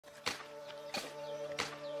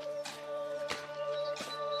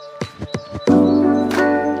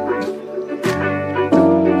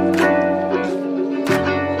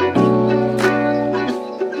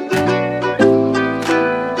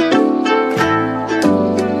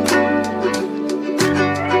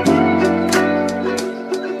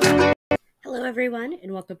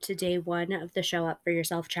and welcome to day one of the Show Up for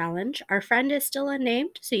Yourself challenge. Our friend is still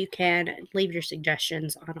unnamed, so you can leave your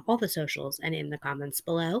suggestions on all the socials and in the comments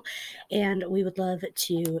below. And we would love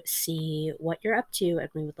to see what you're up to, and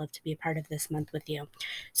we would love to be a part of this month with you.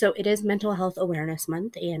 So it is Mental Health Awareness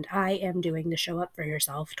Month, and I am doing the Show Up for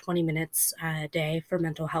Yourself 20 minutes a day for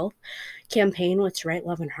mental health campaign with To Write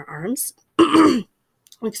Love in Her Arms.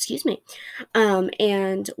 Excuse me.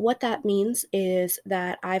 And what that means is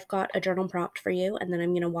that I've got a journal prompt for you, and then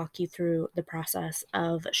I'm going to walk you through the process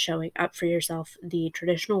of showing up for yourself the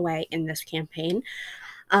traditional way in this campaign.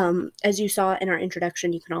 As you saw in our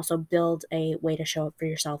introduction, you can also build a way to show up for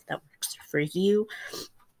yourself that works for you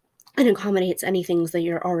and accommodates any things that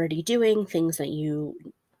you're already doing, things that you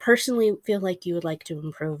personally feel like you would like to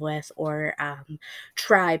improve with or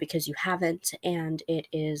try because you haven't, and it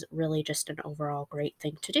is really just an overall great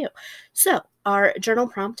thing to do. So our journal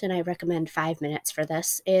prompt, and I recommend 5 minutes for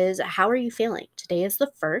this, is how are you feeling? Today is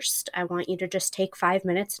the 1st. I want you to just take 5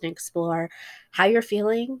 minutes and explore how you're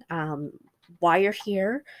feeling, why you're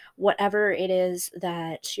here, whatever it is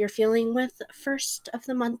that you're feeling with first of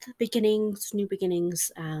the month beginnings, new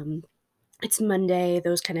beginnings, it's Monday,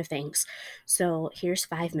 those kind of things. So here's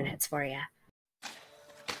 5 minutes for you.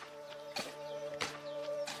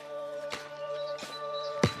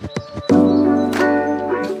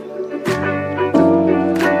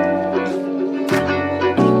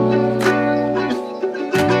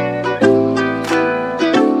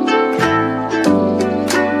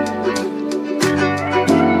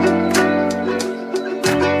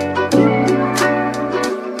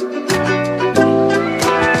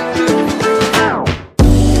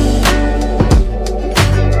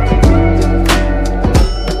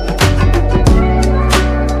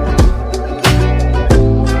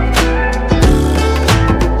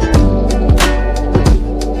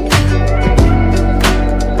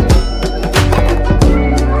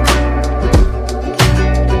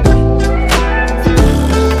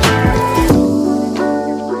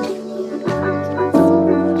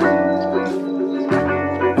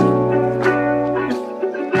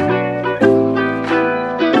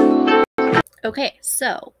 Okay,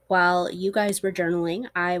 so while you guys were journaling,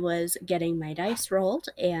 I was getting my dice rolled,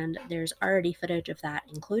 and there's already footage of that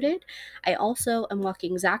included. I also am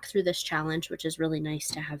walking Zach through this challenge, which is really nice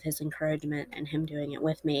to have his encouragement and him doing it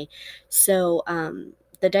with me. So,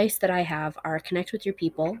 the dice that I have are connect with your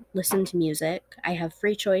people, listen to music, I have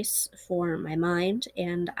free choice for my mind,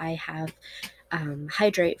 and I have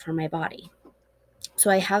hydrate for my body. So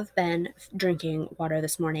I have been drinking water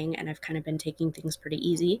this morning, and I've kind of been taking things pretty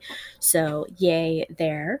easy. So yay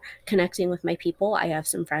there. Connecting with my people. I have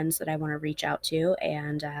some friends that I want to reach out to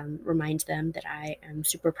and remind them that I am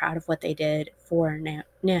super proud of what they did for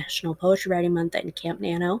National Poetry Writing Month and Camp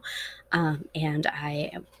Nano. And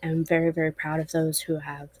I am very, very proud of those who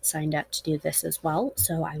have signed up to do this as well.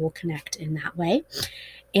 So I will connect in that way.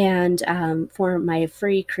 And for my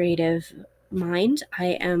free creative mind,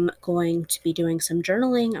 I am going to be doing some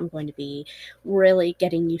journaling. I'm going to be really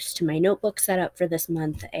getting used to my notebook setup for this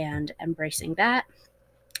month and embracing that.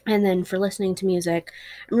 And then for listening to music,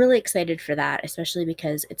 I'm really excited for that, especially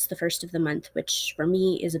because it's the 1st of the month, which for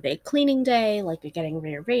me is a big cleaning day, like a getting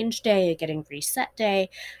rearranged day, a getting reset day.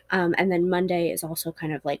 And then Monday is also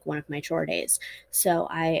kind of like one of my chore days. So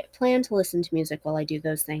I plan to listen to music while I do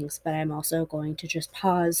those things, but I'm also going to just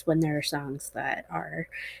pause when there are songs that are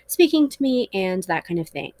speaking to me and that kind of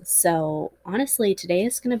thing. So honestly, today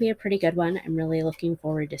is going to be a pretty good one. I'm really looking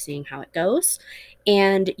forward to seeing how it goes.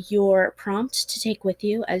 And your prompt to take with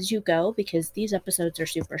you as you go, because these episodes are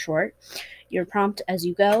super short, your prompt as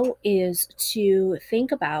you go is to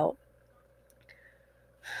think about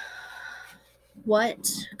what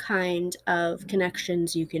kind of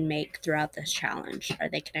connections you can make throughout this challenge. Are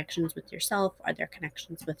they connections with yourself? Are there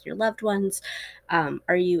connections with your loved ones?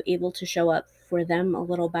 Are you able to show up for them a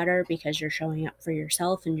little better because you're showing up for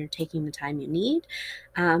yourself and you're taking the time you need?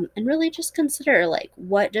 And really just consider, like,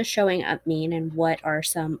 what does showing up mean, and what are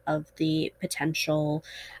some of the potential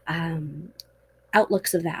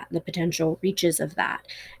outlooks of that, the potential reaches of that.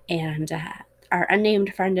 And our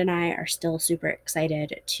unnamed friend and I are still super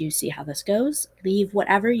excited to see how this goes. Leave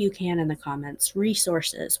whatever you can in the comments,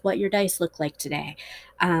 resources, what your dice look like today,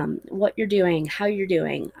 what you're doing, how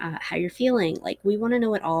you're feeling. Like, we want to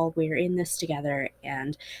know it all. We're in this together,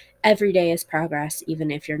 and every day is progress,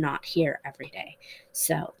 even if you're not here every day.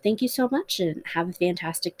 So thank you so much, and have a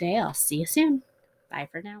fantastic day. I'll see you soon. Bye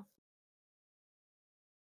for now.